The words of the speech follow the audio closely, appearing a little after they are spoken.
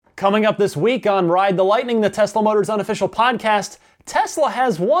Coming up this week on Ride the Lightning, the Tesla Motors unofficial podcast, Tesla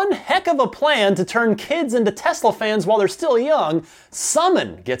has one heck of a plan to turn kids into Tesla fans while they're still young.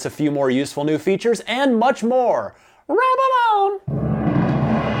 Summon gets a few more useful new features and much more. Ramble on!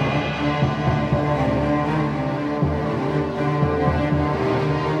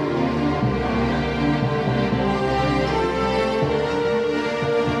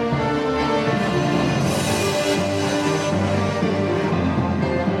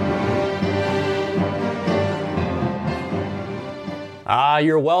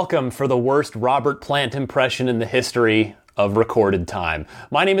 You're welcome for the worst Robert Plant impression in the history of recorded time.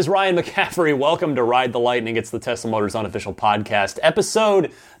 My name is Ryan McCaffrey. Welcome to Ride the Lightning. It's the Tesla Motors unofficial podcast,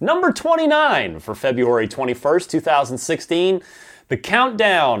 episode number 29 for February 21st, 2016. The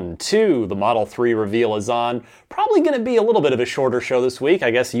countdown to the Model 3 reveal is on. Probably going to be a little bit of a shorter show this week. I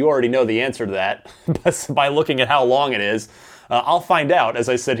guess you already know the answer to that by looking at how long it is. I'll find out as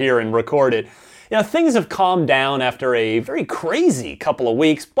I sit here and record it. You know, things have calmed down after a very crazy couple of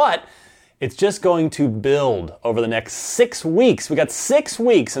weeks, but it's just going to build over the next 6 weeks. We got 6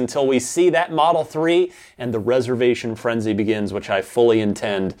 weeks until we see that Model 3 and the reservation frenzy begins, which I fully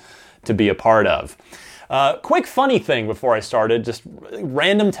intend to be a part of. Quick funny thing before I started, just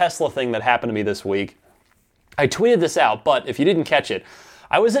random Tesla thing that happened to me this week. I tweeted this out, but if you didn't catch it,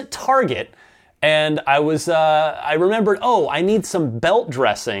 I was at Target and I remembered, I need some belt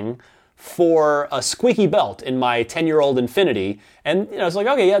dressing for a squeaky belt in my 10-year-old Infiniti. And I was like,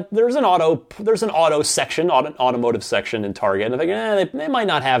 okay, yeah, there's an auto section, automotive section in Target. And I'm thinking, they might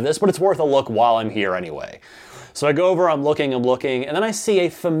not have this, but it's worth a look while I'm here anyway. So I go over, I'm looking, and then I see a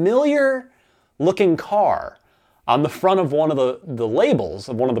familiar looking car on the front of one of the labels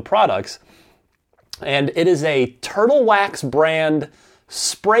of one of the products. And it is a Turtle Wax brand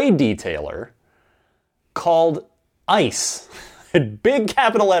spray detailer called ICE. Big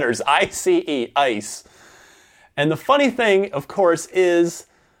capital letters, I-C-E, ICE. And the funny thing, of course, is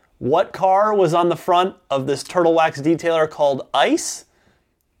what car was on the front of this Turtle Wax detailer called ICE?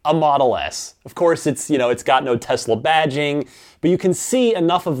 A Model S. Of course, it's got no Tesla badging, but you can see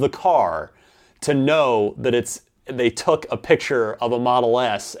enough of the car to know that they took a picture of a Model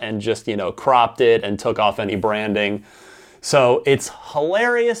S and just, cropped it and took off any branding. So it's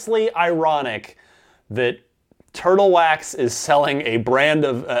hilariously ironic that Turtle Wax is selling a brand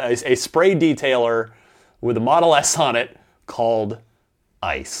of a spray detailer with a Model S on it called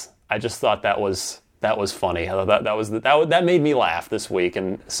ICE. I just thought that was funny. That made me laugh this week,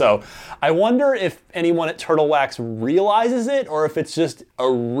 and so I wonder if anyone at Turtle Wax realizes it or if it's just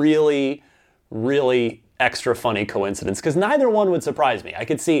a really, really extra funny coincidence, because neither one would surprise me. I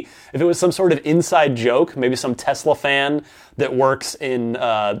could see if it was some sort of inside joke, maybe some Tesla fan that works in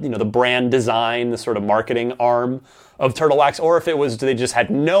the brand design, the sort of marketing arm of Turtle Wax, or if it was they just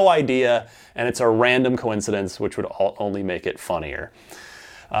had no idea and it's a random coincidence, which would only make it funnier.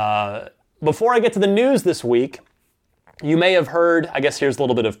 Before I get to the news this week, you may have heard, I guess here's a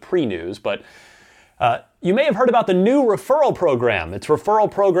little bit of pre-news, but you may have heard about the new referral program. It's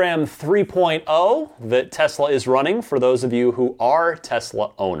Referral Program 3.0 that Tesla is running for those of you who are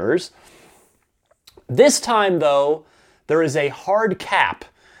Tesla owners. This time, though, there is a hard cap.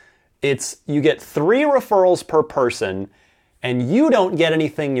 You get 3 referrals per person, and you don't get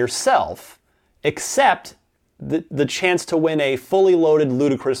anything yourself, except the chance to win a fully loaded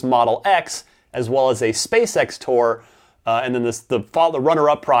ludicrous Model X, as well as a SpaceX tour. And then the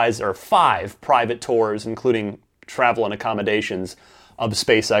runner-up prize are 5 private tours, including travel and accommodations of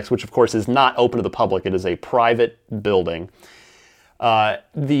SpaceX, which of course is not open to the public. It is a private building.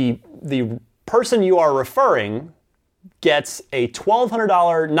 The person you are referring gets a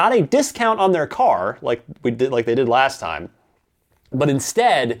 $1,200, not a discount on their car like they did last time, but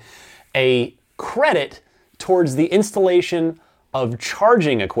instead a credit towards the installation of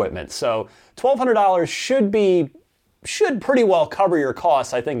charging equipment. So $1,200 should pretty well cover your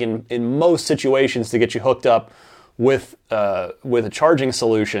costs, I think, in most situations to get you hooked up with a charging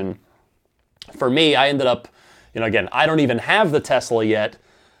solution. For me, I ended up, again, I don't even have the Tesla yet,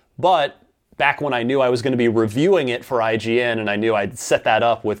 but back when I knew I was going to be reviewing it for IGN and I knew I'd set that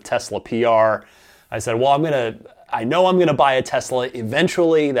up with Tesla PR, I said, well, I know I'm going to buy a Tesla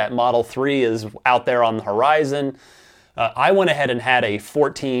eventually. That Model 3 is out there on the horizon. I went ahead and had a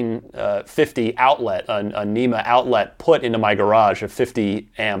 1450 outlet, a NEMA outlet put into my garage, a 50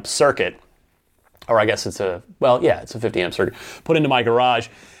 amp circuit. Or I guess it's a 50 amp circuit put into my garage.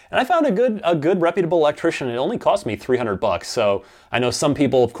 And I found a good reputable electrician. It only cost me $300. So I know some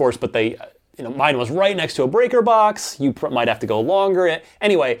people, of course, but mine was right next to a breaker box. You might have to go longer.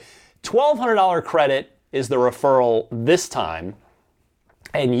 Anyway, $1,200 credit is the referral this time.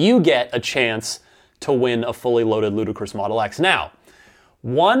 and you get a chance to win a fully loaded Ludicrous Model X. Now,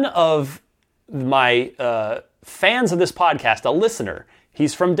 one of my fans of this podcast, a listener,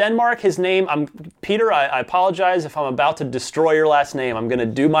 he's from Denmark. His name, Peter, I apologize if I'm about to destroy your last name. I'm going to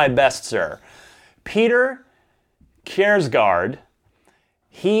do my best, sir. Peter Kjærsgaard.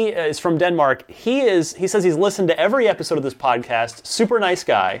 He is from Denmark. He says he's listened to every episode of this podcast. Super nice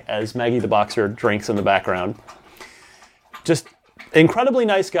guy, as Maggie the Boxer drinks in the background. Just incredibly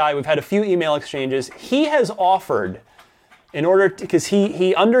nice guy. We've had a few email exchanges. He has offered, in order to, because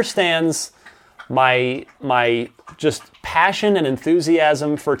he understands my just passion and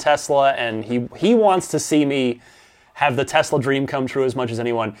enthusiasm for Tesla, and he wants to see me have the Tesla dream come true as much as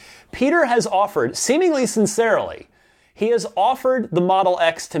anyone. Peter has offered, seemingly sincerely, he has offered the Model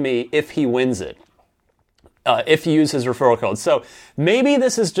X to me if he wins it, if you use his referral code. So maybe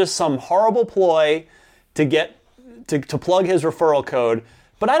this is just some horrible ploy to get to plug his referral code,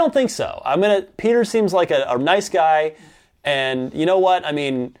 but I don't think so. Peter seems like a nice guy, and you know what? I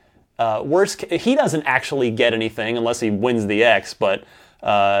mean, he doesn't actually get anything unless he wins the X, but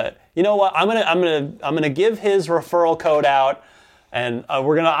you know what? I'm gonna give his referral code out, and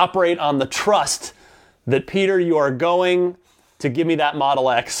we're gonna operate on the trust that, Peter, you are going to give me that Model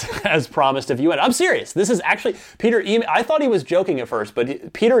X as promised if you win. I'm serious. This is actually Peter. I thought he was joking at first,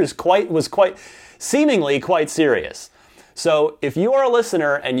 but Peter was seemingly quite serious. So if you are a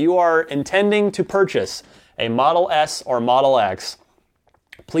listener and you are intending to purchase a Model S or Model X,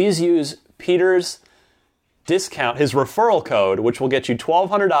 please use Peter's discount, his referral code, which will get you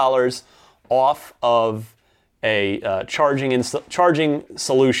 $1,200 off of a charging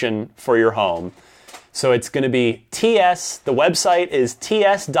solution for your home. So it's going to be TS, the website is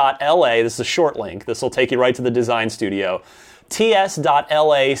ts.la, this is a short link, this will take you right to the design studio,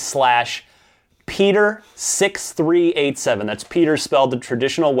 ts.la/Peter6387, that's Peter spelled the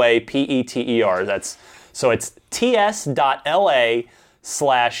traditional way, Peter. So it's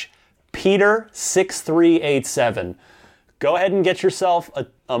ts.la/Peter6387. Go ahead and get yourself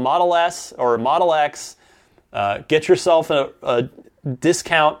a Model S or a Model X, get yourself a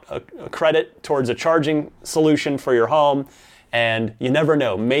discount, a credit towards a charging solution for your home, and you never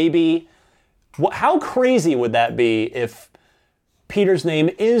know. Maybe, how crazy would that be if Peter's name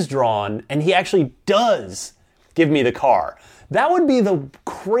is drawn and he actually does give me the car? That would be the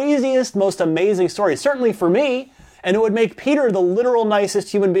craziest, most amazing story, certainly for me, and it would make Peter the literal nicest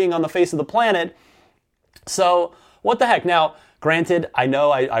human being on the face of the planet. So, what the heck? Now, granted, I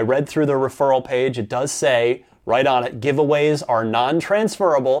know I read through the referral page. It does say right on it, giveaways are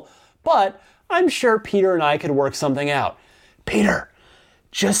non-transferable, but I'm sure Peter and I could work something out. Peter,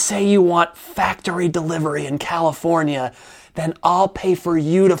 just say you want factory delivery in California, then I'll pay for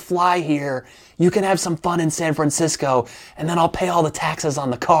you to fly here. You can have some fun in San Francisco, and then I'll pay all the taxes on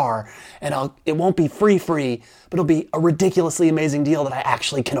the car, and it won't be free, but it'll be a ridiculously amazing deal that I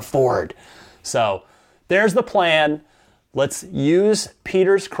actually can afford. So there's the plan. Let's use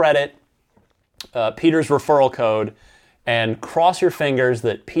Peter's credit, Peter's referral code, and cross your fingers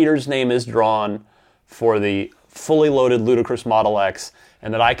that Peter's name is drawn for the fully loaded Ludicrous Model X,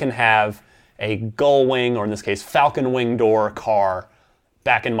 and that I can have a gull wing, or in this case, falcon wing door car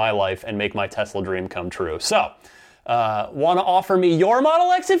back in my life and make my Tesla dream come true. So, want to offer me your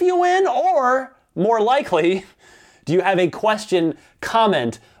Model X if you win? Or, more likely, do you have a question,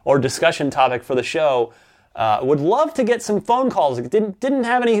 comment, or discussion topic for the show? Would love to get some phone calls. Didn't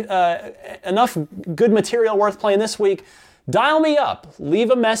have any enough good material worth playing this week. Dial me up. Leave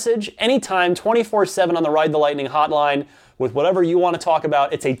a message anytime, 24/7 on the Ride the Lightning hotline with whatever you want to talk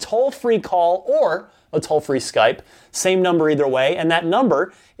about. It's a toll-free call or a toll-free Skype. Same number either way, and that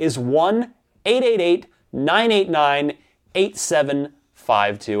number is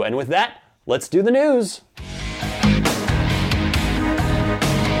 1-888-989-8752. And with that, let's do the news.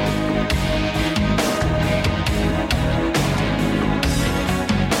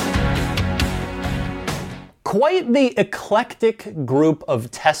 Quite the eclectic group of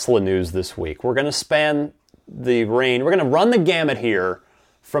Tesla news this week. We're going to span the range. We're going to run the gamut here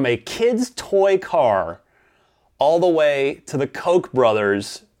from a kid's toy car all the way to the Koch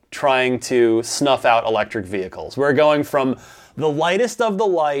brothers trying to snuff out electric vehicles. We're going from the lightest of the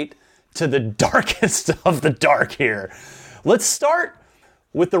light to the darkest of the dark here. Let's start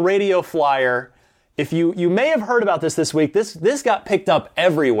with the radio flyer. If you may have heard about this week, this got picked up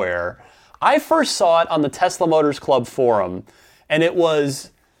everywhere. I first saw it on the Tesla Motors Club forum, and it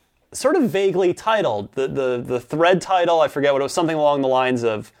was sort of vaguely titled. The thread title, I forget what it was, something along the lines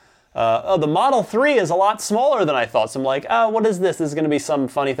of, the Model 3 is a lot smaller than I thought. So I'm like, what is this? This is going to be some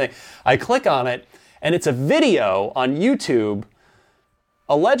funny thing. I click on it, and it's a video on YouTube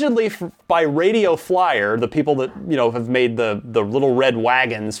allegedly by Radio Flyer, the people that, have made the little red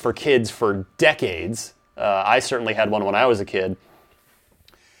wagons for kids for decades. I certainly had one when I was a kid.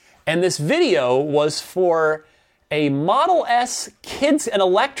 And this video was for a Model S kids, an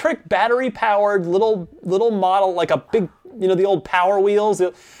electric battery-powered little model, like a big, the old Power Wheels,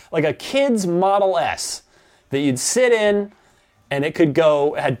 like a kid's Model S that you'd sit in, and it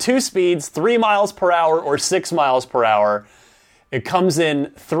had 2 speeds, 3 miles per hour or 6 miles per hour. It comes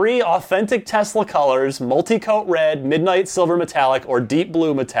in 3 authentic Tesla colors: multi-coat red, midnight silver metallic, or deep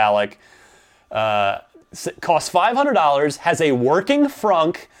blue metallic. Costs $500, has a working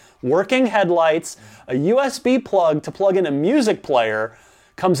frunk, working headlights, a USB plug to plug in a music player,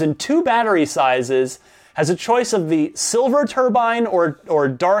 comes in 2 battery sizes, has a choice of the silver turbine or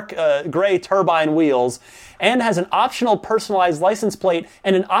dark gray turbine wheels, and has an optional personalized license plate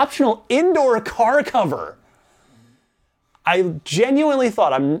and an optional indoor car cover. I genuinely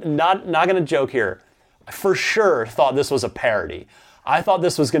thought, I'm not going to joke here, I for sure thought this was a parody. I thought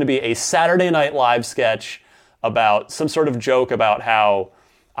this was going to be a Saturday Night Live sketch about some sort of joke about how,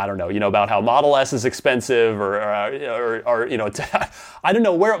 I don't know, about how Model S is expensive or I don't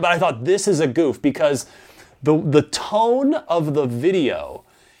know where, but I thought this is a goof because the tone of the video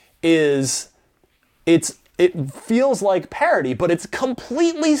it feels like parody, but it's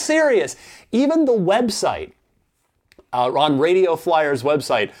completely serious. Even the website, on Radio Flyer's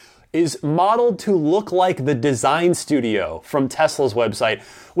website, is modeled to look like the design studio from Tesla's website,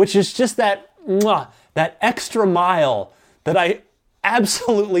 which is just that extra mile that I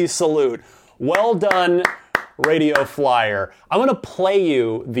absolutely salute. Well done, Radio Flyer. I'm going to play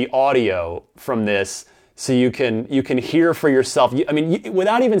you the audio from this so you can hear for yourself.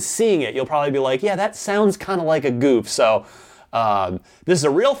 Without even seeing it, you'll probably be like, yeah, that sounds kind of like a goof. So this is a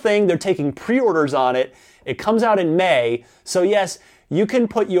real thing. They're taking pre-orders on it. It comes out in May. So yes, you can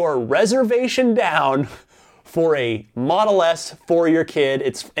put your reservation down for a Model S for your kid.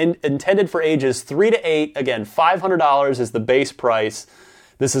 It's intended for ages 3 to 8. Again, $500 is the base price.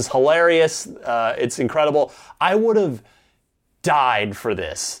 This is hilarious. It's incredible. I would have died for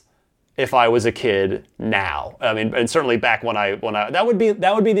this if I was a kid now. And certainly back when I that would be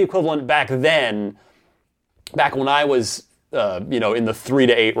the equivalent back then, back when I was in the 3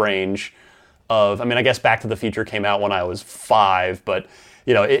 to 8 range of, I guess Back to the Future came out when I was 5, but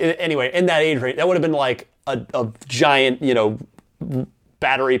anyway, in that age range, that would have been like a giant,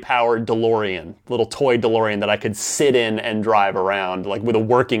 battery-powered DeLorean, little toy DeLorean that I could sit in and drive around, like with a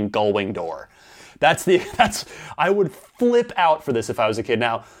working gull-wing door. I would flip out for this if I was a kid.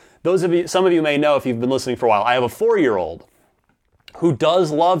 Now, some of you may know if you've been listening for a while, I have a 4-year-old who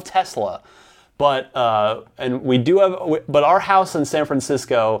does love Tesla, but our house in San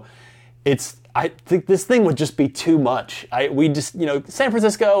Francisco, I think this thing would just be too much. San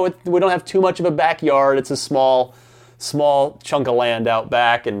Francisco, we don't have too much of a backyard. It's a small chunk of land out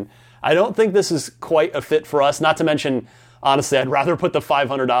back, and I don't think this is quite a fit for us. Not to mention, honestly, I'd rather put the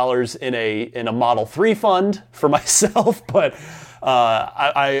 $500 in a Model 3 fund for myself, but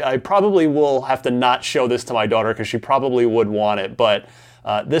I probably will have to not show this to my daughter because she probably would want it. But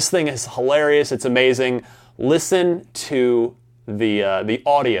this thing is hilarious. It's amazing. Listen to the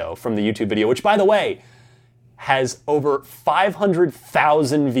audio from the YouTube video, which, by the way, has over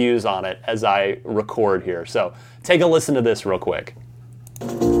 500,000 views on it as I record here. So take a listen to this real quick.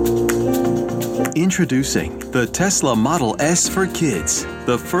 Introducing the Tesla Model S for kids,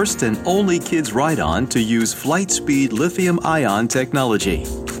 the first and only kids ride-on to use flight-speed lithium-ion technology.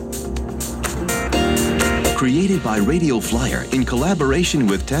 Created by Radio Flyer in collaboration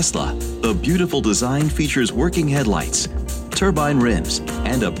with Tesla, the beautiful design features working headlights, turbine rims,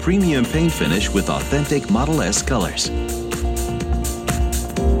 and a premium paint finish with authentic Model S colors.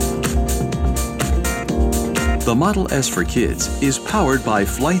 The Model S for kids is powered by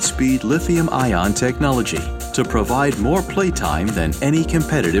flight-speed lithium-ion technology to provide more playtime than any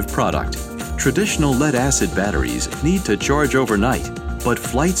competitive product. Traditional lead-acid batteries need to charge overnight, but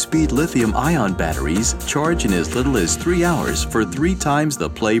flight-speed lithium-ion batteries charge in as little as 3 hours for 3 times the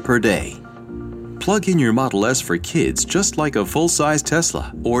play per day. Plug in your Model S for kids just like a full-size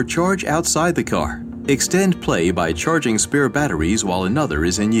Tesla, or charge outside the car. Extend play by charging spare batteries while another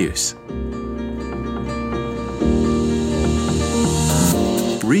is in use.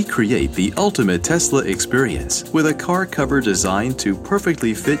 Recreate the ultimate Tesla experience with a car cover designed to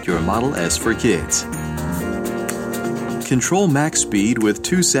perfectly fit your Model S for kids. Control max speed with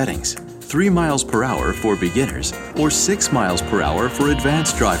 2 settings, 3 miles per hour for beginners or 6 miles per hour for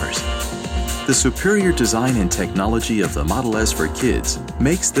advanced drivers. The superior design and technology of the Model S for kids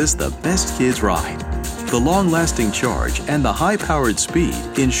makes this the best kids ride. The long-lasting charge and the high-powered speed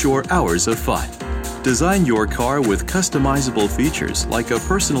ensure hours of fun. Design your car with customizable features like a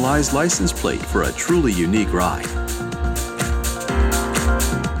personalized license plate for a truly unique ride.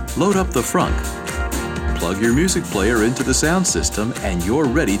 Load up the frunk, plug your music player into the sound system, and you're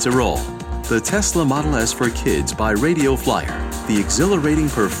ready to roll. The Tesla Model S for Kids by Radio Flyer. The exhilarating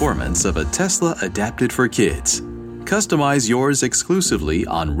performance of a Tesla adapted for kids. Customize yours exclusively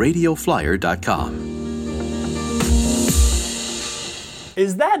on radioflyer.com.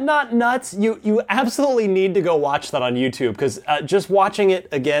 Is that not nuts? You absolutely need to go watch that on YouTube, because just watching it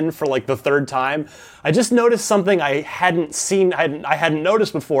again for like the third time, I just noticed something I hadn't seen, I hadn't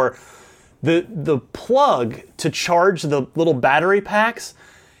noticed before. The plug to charge the little battery packs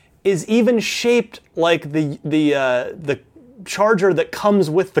is even shaped like the charger that comes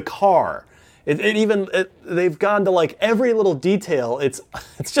with the car. They've gone to like every little detail. It's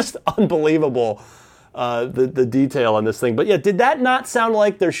just unbelievable. The detail on this thing. But yeah, did that not sound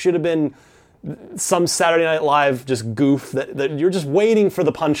like there should have been some Saturday Night Live just goof that you're just waiting for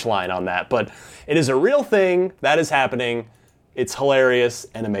the punchline on that? But it is a real thing that is happening. It's hilarious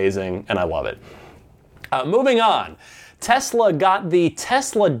and amazing, and I love it. Moving on, Tesla got the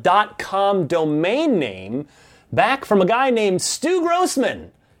Tesla.com domain name back from a guy named Stu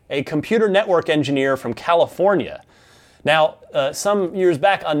Grossman, a computer network engineer from California. Now, some years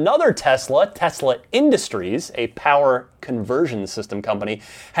back, another Tesla Industries, a power conversion system company,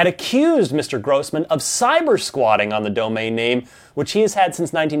 had accused Mr. Grossman of cyber squatting on the domain name, which he has had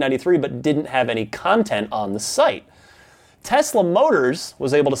since 1993, but didn't have any content on the site. Tesla Motors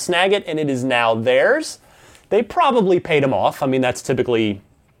was able to snag it, and it is now theirs. They probably paid him off. I mean, that's typically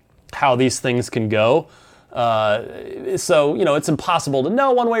how these things can go. So, it's impossible to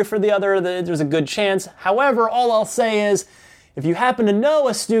know one way or the other. There's a good chance. However, all I'll say is, if you happen to know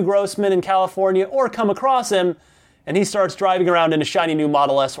a Stu Grossman in California or come across him, and he starts driving around in a shiny new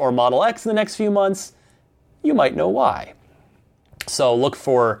Model S or Model X in the next few months, you might know why. So look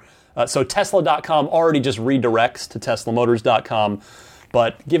for, so Tesla.com already just redirects to TeslaMotors.com,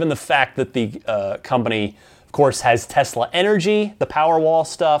 but given the fact that the company, of course, has Tesla Energy, the Powerwall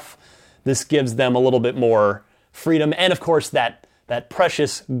stuff, this gives them a little bit more freedom, and of course that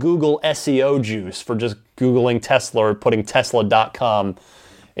precious Google SEO juice for just Googling Tesla or putting Tesla.com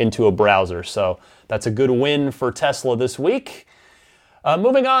into a browser. So that's a good win for Tesla this week.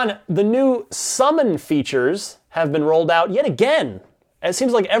 Moving on, the new summon features have been rolled out yet again. It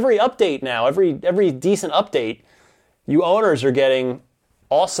seems like every update now, every decent update, you owners are getting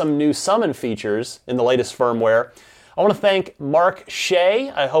awesome new summon features in the latest firmware. I want to thank Mark Shea.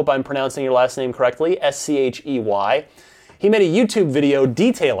 I hope I'm pronouncing your last name correctly, Schey. He made a YouTube video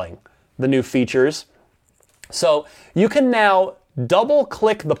detailing the new features. So you can now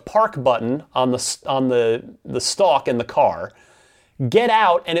double-click the park button on the stalk in the car, get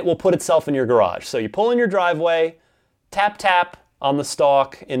out, and it will put itself in your garage. So you pull in your driveway, tap on the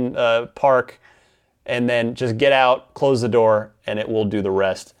stalk in park, and then just get out, close the door, and it will do the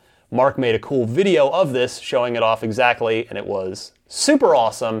rest. Mark made a cool video of this, showing it off exactly, and it was super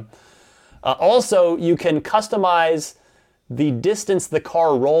awesome. Also, you can customize the distance the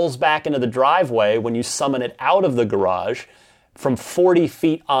car rolls back into the driveway when you summon it out of the garage from 40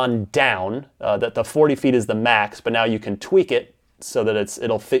 feet on down. That the 40 feet is the max, but now you can tweak it so that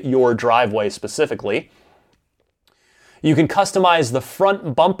it'll fit your driveway specifically. You can customize the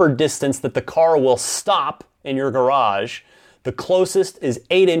front bumper distance that the car will stop in your garage. The closest is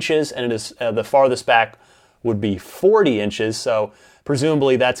 8 inches, and it is the farthest back would be 40 inches. So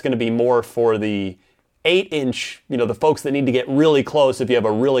presumably that's going to be more for the 8-inch, the folks that need to get really close if you have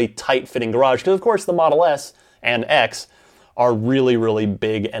a really tight-fitting garage. Because, of course, the Model S and X are really, really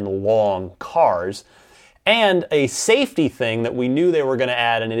big and long cars. And a safety thing that we knew they were going to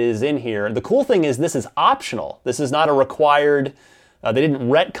add, and it is in here. The cool thing is this is optional. This is not a required, they didn't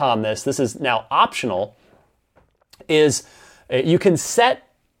retcon this. This is now optional, is you can set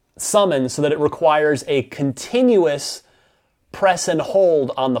summon so that it requires a continuous press and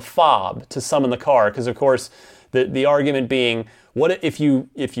hold on the fob to summon the car. Because, of course, the argument being, what if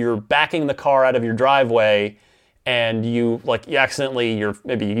you're backing the car out of your driveway and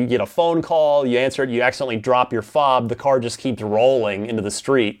maybe you get a phone call, you answer it, you accidentally drop your fob, the car just keeps rolling into the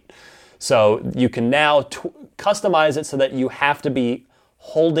street. So you can now customize it so that you have to be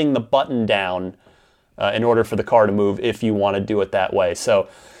holding the button down in order for the car to move if you want to do it that way. So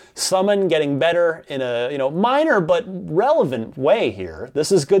summon getting better in a minor but relevant way here.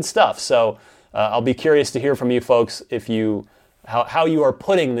 This is good stuff. So I'll be curious to hear from you folks if how you are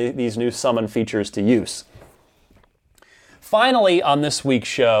putting these new summon features to use. Finally, on this week's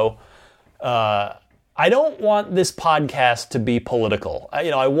show, I don't want this podcast to be political.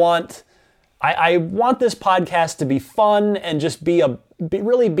 I want this podcast to be fun and just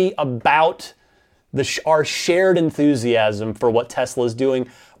really be about our shared enthusiasm for what Tesla is doing,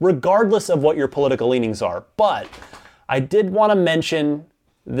 regardless of what your political leanings are. But I did want to mention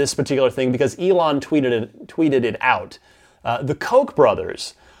this particular thing because Elon tweeted it out. The Koch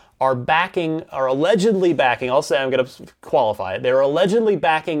brothers are allegedly backing, I'll say, I'm going to qualify it, they're allegedly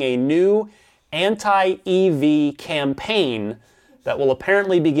backing a new anti-EV campaign that will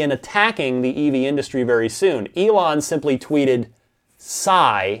apparently begin attacking the EV industry very soon. Elon simply tweeted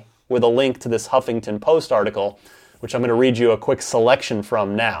sigh with a link to this Huffington Post article, which I'm going to read you a quick selection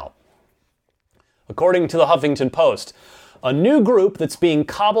from now. According to the Huffington Post, a new group that's being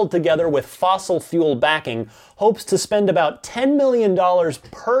cobbled together with fossil fuel backing hopes to spend about $10 million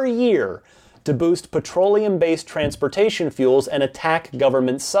per year to boost petroleum-based transportation fuels and attack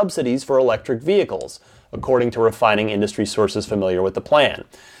government subsidies for electric vehicles, according to refining industry sources familiar with the plan.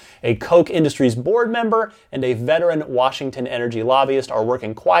 A Koch Industries board member and a veteran Washington energy lobbyist are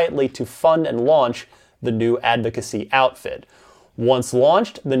working quietly to fund and launch the new advocacy outfit. Once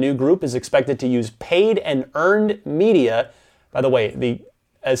launched, the new group is expected to use paid and earned media. By the way,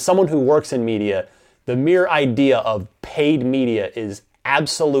 as someone who works in media, the mere idea of paid media is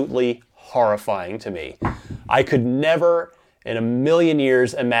absolutely horrifying to me. I could never in a million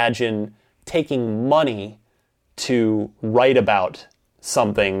years imagine taking money to write about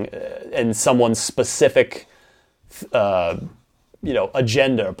something and someone's specific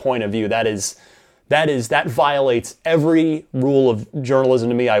agenda or point of view. That violates every rule of journalism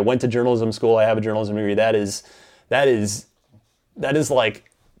to me. I went to journalism school. I have a journalism degree. That is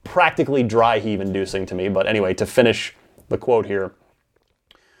like practically dry heave inducing to me. But anyway, to finish the quote here.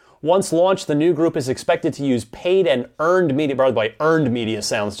 Once launched, the new group is expected to use paid and earned media, by the way, earned media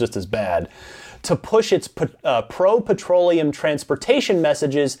sounds just as bad, to push its pro-petroleum transportation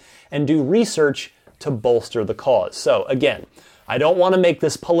messages and do research to bolster the cause. So again, I don't want to make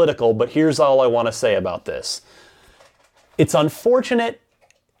this political, but here's all I want to say about this. It's unfortunate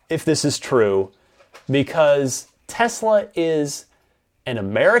if this is true because Tesla is an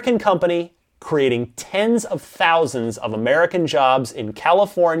American company creating tens of thousands of American jobs in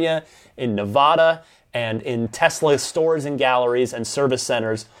California, in Nevada, and in Tesla stores and galleries and service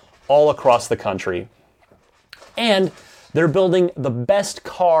centers all across the country. And they're building the best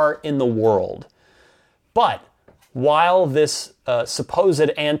car in the world. But while this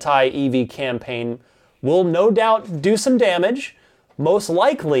supposed anti-EV campaign will no doubt do some damage, most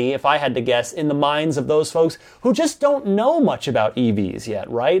likely, if I had to guess, in the minds of those folks who just don't know much about EVs yet,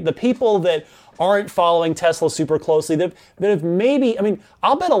 right? The people that aren't following Tesla super closely, that have maybe,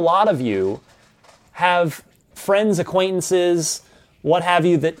 I'll bet a lot of you have friends, acquaintances, what have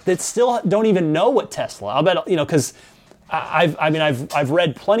you, that still don't even know what Tesla. I'll bet, because I've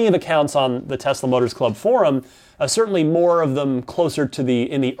read plenty of accounts on the Tesla Motors Club forum, certainly more of them closer to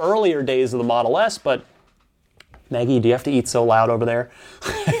in the earlier days of the Model S, but Maggie, do you have to eat so loud over there?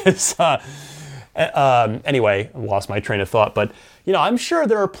 Anyway, I lost my train of thought, but I'm sure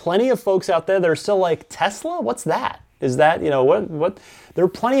there are plenty of folks out there that are still like, Tesla? What's that? Is that, what? There are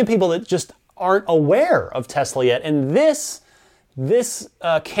plenty of people that just aren't aware of Tesla yet, and this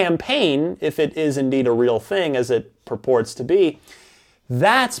campaign, if it is indeed a real thing as it purports to be,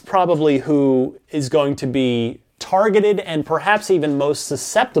 that's probably who is going to be targeted and perhaps even most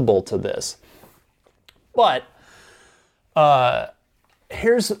susceptible to this. But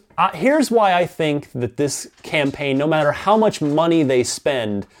here's why I think that this campaign, no matter how much money they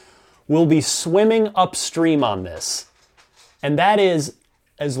spend, will be swimming upstream on this. And that is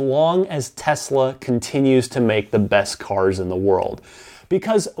as long as Tesla continues to make the best cars in the world.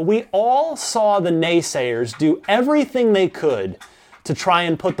 Because we all saw the naysayers do everything they could to try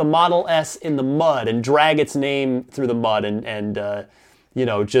and put the Model S in the mud and drag its name through the mud and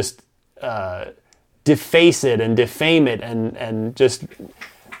just deface it and defame it and just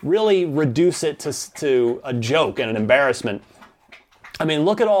really reduce it to a joke and an embarrassment.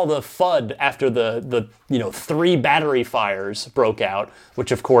 Look at all the FUD after the 3 battery fires broke out,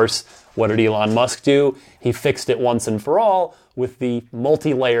 which of course, what did Elon Musk do? He fixed it once and for all with the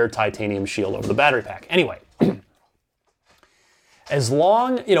multi-layer titanium shield over the battery pack. Anyway, as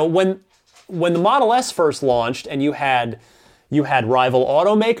long, when the Model S first launched and you had rival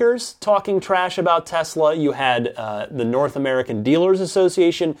automakers talking trash about Tesla. You had the North American Dealers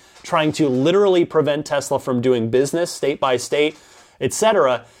Association trying to literally prevent Tesla from doing business state by state,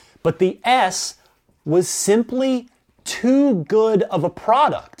 etc. But the S was simply too good of a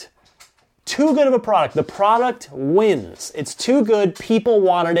product. Too good of a product. The product wins. It's too good. People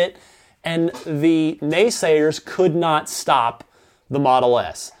wanted it. and the naysayers could not stop the Model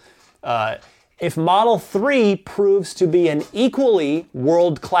S. If Model 3 proves to be an equally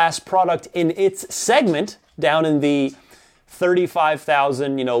world-class product in its segment, down in the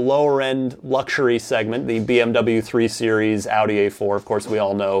 $35,000, lower-end luxury segment, the BMW 3 Series, Audi A4, of course we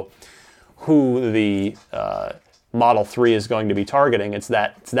all know who the Model 3 is going to be targeting. It's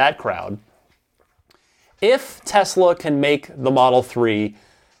that crowd. If Tesla can make the Model 3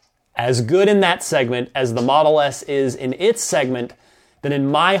 as good in that segment as the Model S is in its segment, then in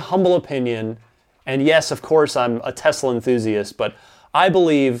my humble opinion, and yes, of course, I'm a Tesla enthusiast, but I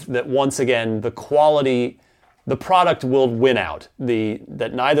believe that once again, the product will win out.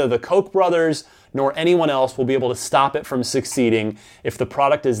 That neither the Koch brothers nor anyone else will be able to stop it from succeeding. If the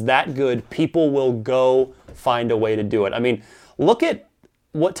product is that good, people will go find a way to do it. I mean, look at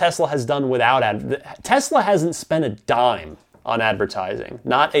what Tesla has done without Tesla hasn't spent a dime on advertising,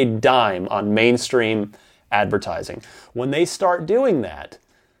 not a dime on mainstream advertising. When they start doing that,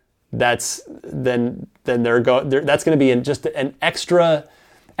 that's going to be just an extra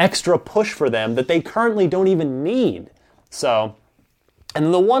push for them that they currently don't even need. So,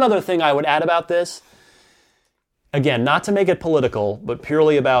 and the one other thing I would add about this, again, not to make it political, but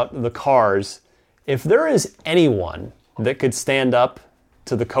purely about the cars, if there is anyone that could stand up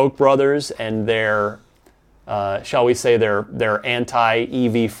to the Koch brothers and their, shall we say, their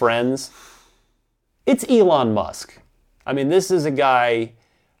anti-EV friends, it's Elon Musk. I mean, this is a guy...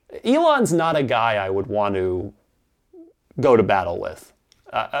 Elon's not a guy I would want to go to battle with.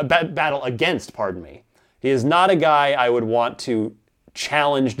 Battle against, pardon me. He is not a guy I would want to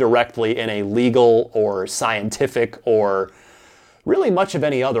challenge directly in a legal or scientific or really much of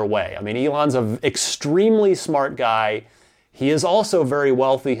any other way. I mean, Elon's an extremely smart guy. He is also very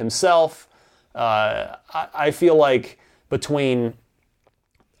wealthy himself. I feel like ultimately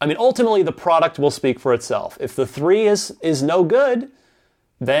the product will speak for itself. If the 3 is no good,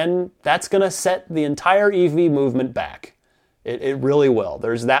 then that's going to set the entire EV movement back. It really will.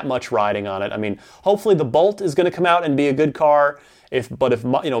 There's that much riding on it. I mean, hopefully the Bolt is going to come out and be a good car. If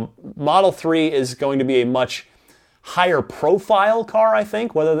Model 3 is going to be a much higher profile car, I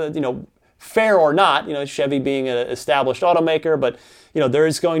think, whether fair or not, Chevy being an established automaker, but there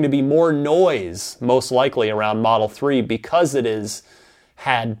is going to be more noise most likely around Model 3 because it has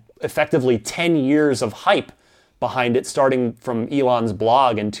had effectively 10 years of hype behind it, starting from Elon's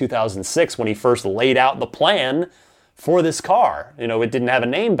blog in 2006 when he first laid out the plan for this car. It didn't have a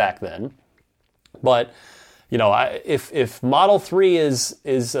name back then. But, if Model 3 is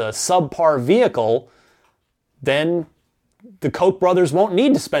a subpar vehicle, then the Koch brothers won't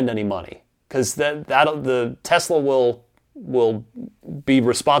need to spend any money because the Tesla will be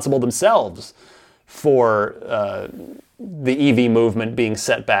responsible themselves for the EV movement being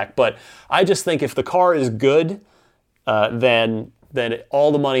set back. But I just think if the car is good, then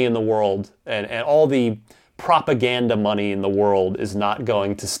all the money in the world and all the propaganda money in the world is not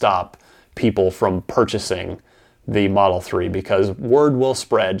going to stop people from purchasing the Model 3 because word will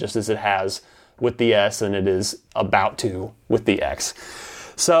spread just as it has with the S and it is about to with the X.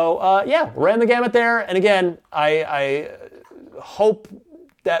 So, ran the gamut there. And again, I hope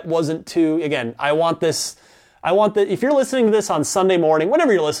that wasn't too... Again, if you're listening to this on Sunday morning,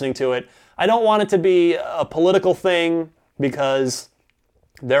 whenever you're listening to it, I don't want it to be a political thing because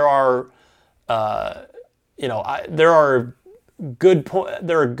there are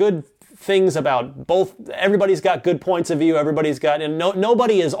good things about both. Everybody's got good points of view. Everybody's got,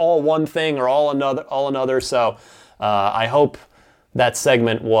 nobody is all one thing or all another. So I hope that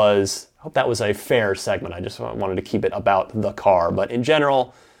was a fair segment. I just wanted to keep it about the car. But in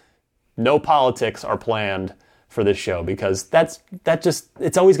general, no politics are planned for this show because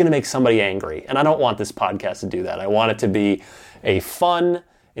it's always going to make somebody angry. And I don't want this podcast to do that. I want it to be a fun,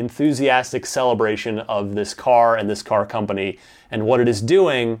 enthusiastic celebration of this car and this car company and what it is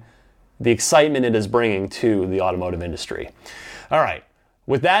doing, the excitement it is bringing to the automotive industry. All right.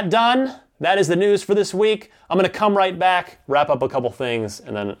 With that done, that is the news for this week. I'm going to come right back, wrap up a couple things,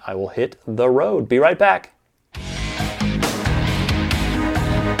 and then I will hit the road. Be right back.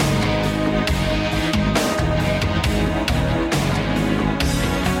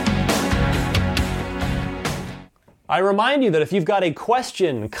 I remind you that if you've got a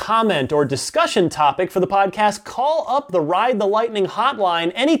question, comment, or discussion topic for the podcast, call up the Ride the Lightning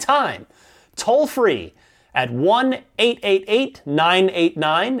hotline anytime, toll free at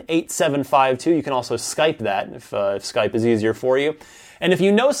 1-888-989-8752. You can also Skype that if Skype is easier for you. And if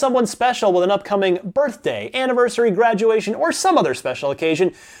you know someone special with an upcoming birthday, anniversary, graduation, or some other special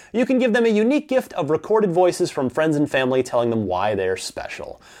occasion, you can give them a unique gift of recorded voices from friends and family telling them why they're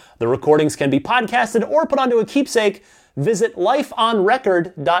special. The recordings can be podcasted or put onto a keepsake. Visit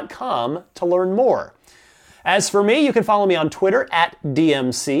lifeonrecord.com to learn more. As for me, you can follow me on Twitter at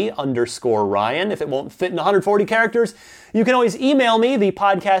DMC_Ryan. If it won't fit in 140 characters, you can always email me. The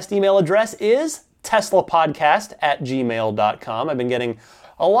podcast email address is teslapodcast@gmail.com. I've been getting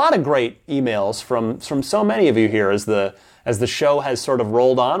a lot of great emails from so many of you here as the show has sort of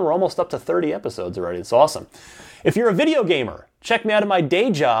rolled on. We're almost up to 30 episodes already. It's awesome. If you're a video gamer, check me out at my day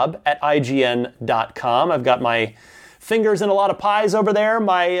job at IGN.com. I've got my fingers in a lot of pies over there.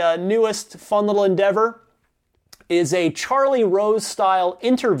 My newest fun little endeavor is a Charlie Rose-style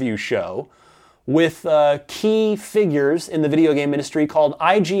interview show with key figures in the video game industry called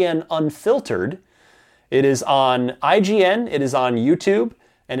IGN Unfiltered. It is on IGN, it is on YouTube,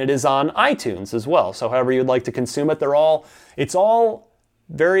 and it is on iTunes as well. So however you'd like to consume it, it's all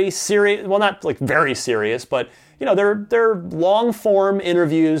very serious, well, not like very serious, but you know, they're long-form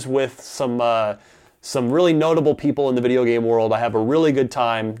interviews with some really notable people in the video game world. I have a really good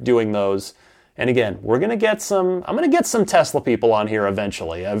time doing those. And again, I'm going to get some Tesla people on here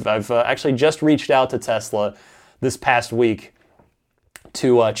eventually. I've actually just reached out to Tesla this past week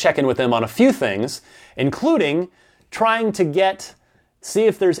to check in with them on a few things, including trying to see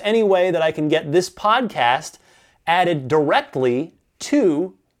if there's any way that I can get this podcast added directly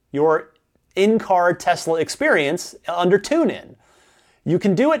to your in-car Tesla experience under TuneIn. You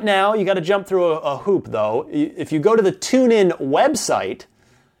can do it now. You got to jump through a hoop, though. If you go to the TuneIn website,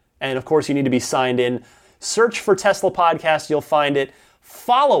 and of course you need to be signed in, search for Tesla Podcast, you'll find it,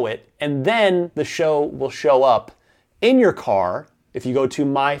 follow it, and then the show will show up in your car if you go to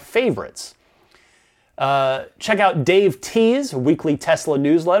My Favorites. Check out Dave T's weekly Tesla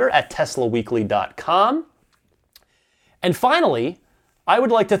newsletter at teslaweekly.com. And finally, I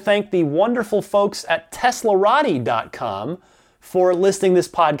would like to thank the wonderful folks at teslarati.com for listing this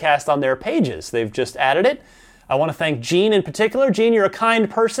podcast on their pages. They've just added it. I want to thank Gene in particular. Gene, you're a kind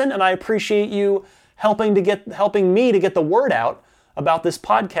person, and I appreciate you helping me to get the word out about this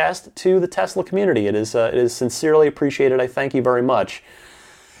podcast to the Tesla community. It is sincerely appreciated. I thank you very much.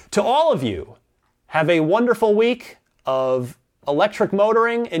 To all of you, have a wonderful week of electric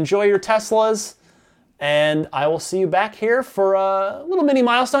motoring. Enjoy your Teslas, and I will see you back here for a little mini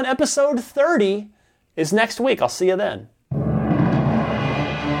milestone. Episode 30 is next week. I'll see you then.